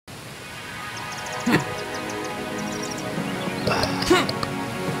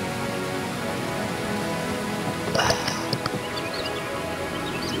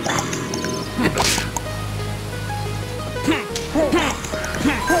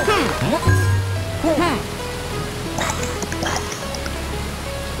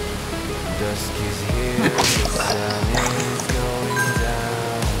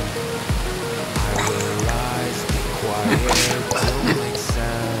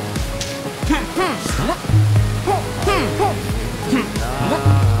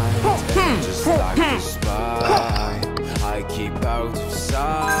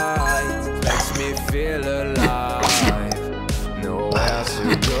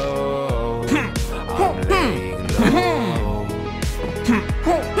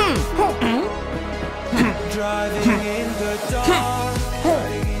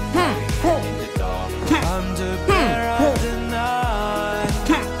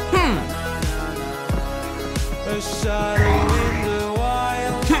shadow in the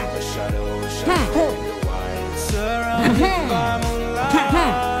wild, a shadow in the wild, surrounded by moonlight.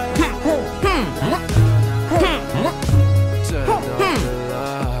 Turn on the light.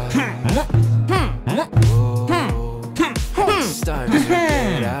 Whoa, it's time to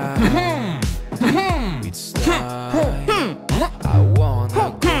get out. It's time. I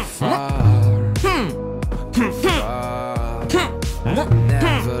wanna go far, go far.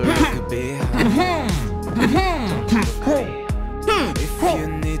 Never look behind. If you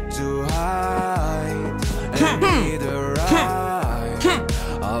need to hide and need a ride,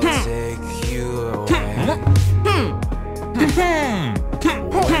 I'll take you away.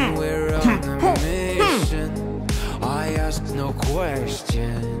 When we're on a mission, I ask no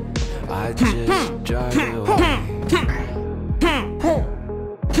question, I just drive away.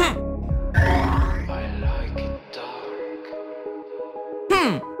 I like it dark.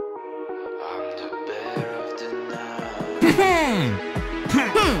 I'm the bear of the night.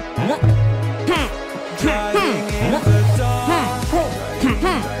 Driving in the dark.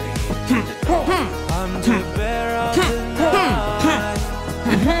 I'm the bear of the night.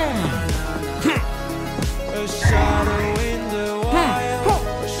 A shadow in the wild,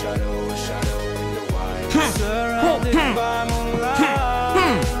 a shadow in the wild, surrounded by moonlight.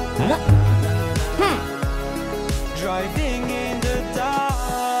 Driving in the dark.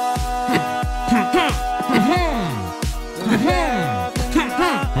 The bear of the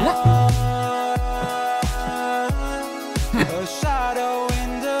night. A shadow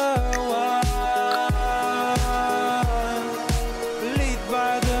in the wild, lit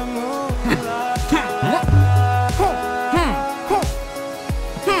by the moonlight.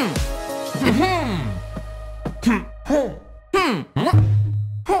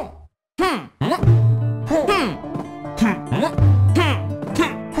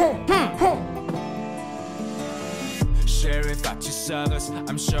 Sheriff at your service,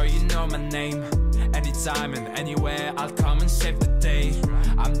 I'm sure you know my name. Anytime and anywhere, I'll come and save the day.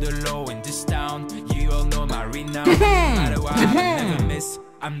 I'm the law in this town, you all know my renown. No matter what, I never miss,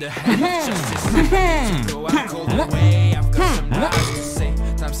 I'm the head of justice. So go and call the way, I've got some lies to say.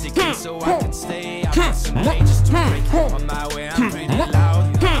 Time seeking so I can stay, I've got some cages to break. On my way, I'm pretty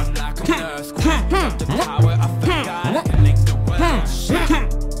loud, I'm like a earthquake. Got the power of a god, I can link the world.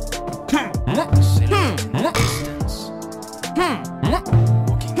 Silhouette in the distance,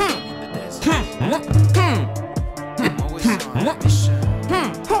 walking in the desert. I'm always on a mission, hey,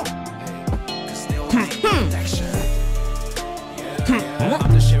 cause they all need protection.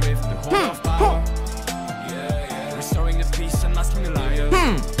 I'm the sheriff, the horn of power. Restoring the peace and masking the liars.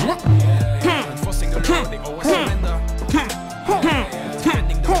 Enforcing the law, they always surrender.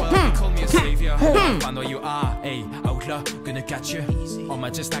 Defending the world, they call me a savior. I find where you are, hey, outlaw, gonna catch you. On my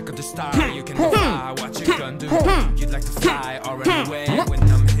just like of the star, you can fly, what you gonna do? You'd like to fly or run away. When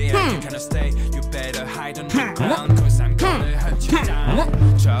I'm here, you cannot stay. You better hide on the ground, cause I'm gonna hunt you down.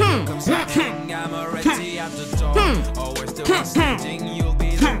 Trouble comes knocking, I'm already at the door. Always the one standing, you'll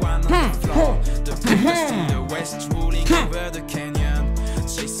be the one on the floor. The biggest in the west, ruling over the canyon.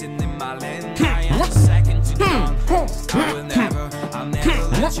 Chasing in my lane, I am the second to none. I'll never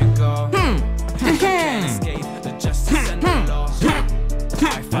let you go. You can't escape the justice and the laws. I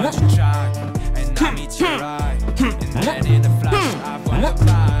found your track, and I meet your eye. And then in a flash, I've won the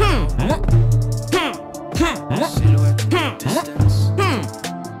battle. Silhouette in the distance,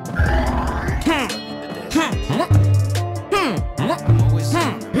 I'm always on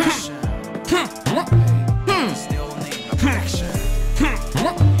a mission. Still need protection.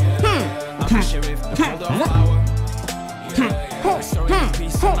 I'm the sheriff, the hold of power. Restoring the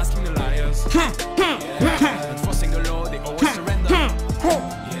peace, masking the liars. Enforcing the law, they always surrender.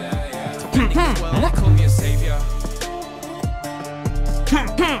 Defending the world, they call me a savior.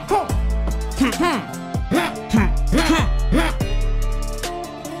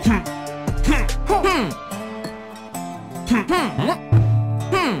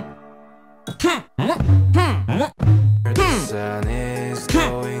 The sun is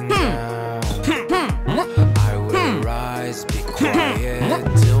going down. I will rise, be quiet,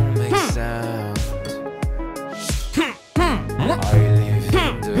 don't make sound. I live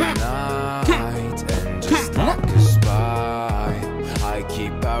in the night and just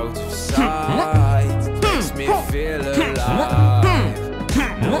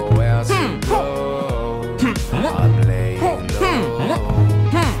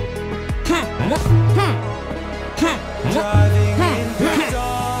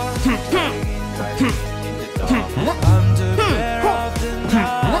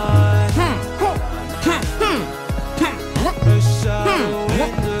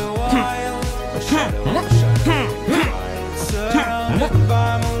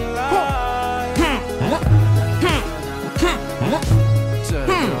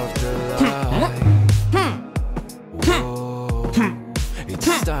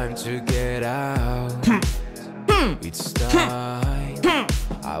time to get out. It's time.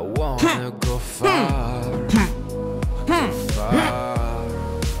 I wanna go far, too far.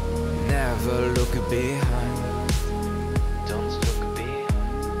 Never look behind. Don't look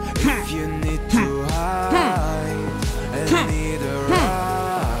behind. If you need to hide and need a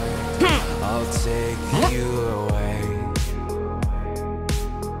ride, I'll take you away.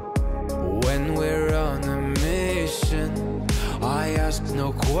 When we're on a mission, I ask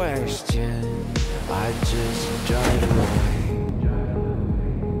no question, I just drive away.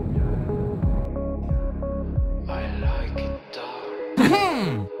 I like it dark.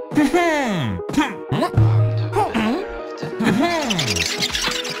 I'm the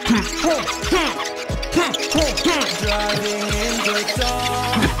driving in the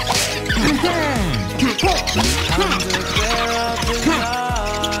dark. I'm the bear of the night.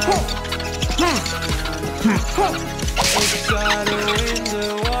 A shadow in the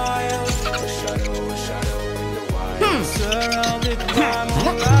wild. A shadow in the wild. Surrounded by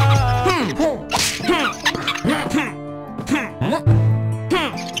moonlight.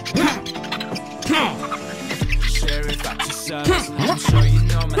 Sheriff at your service, I'm sure you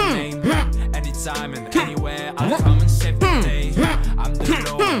know my name. Anytime and anywhere, I'll come and save the day. I'm the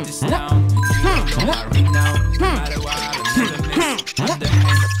law of this town, you don't know my renown. No matter what, I never miss. I'm the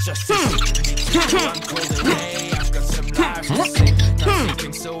hand of justice. One cold day, I've got some lives to sing. Not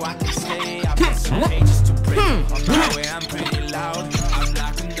sleeping so I can stay. I've got some pages to break. On my way, I'm pretty loud. I'm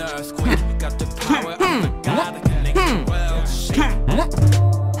like an earthquake. Got the power of the God that can make the world shake.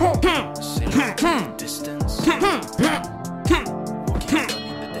 Sailing distance, walking alone in the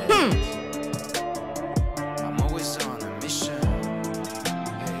desert. I'm always on a mission,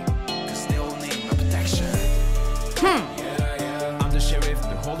 hey, 'cause they all need my protection. Yeah. I'm the sheriff,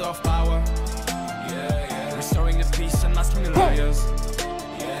 the holder of power. Yeah. Restoring the peace and masking the liars.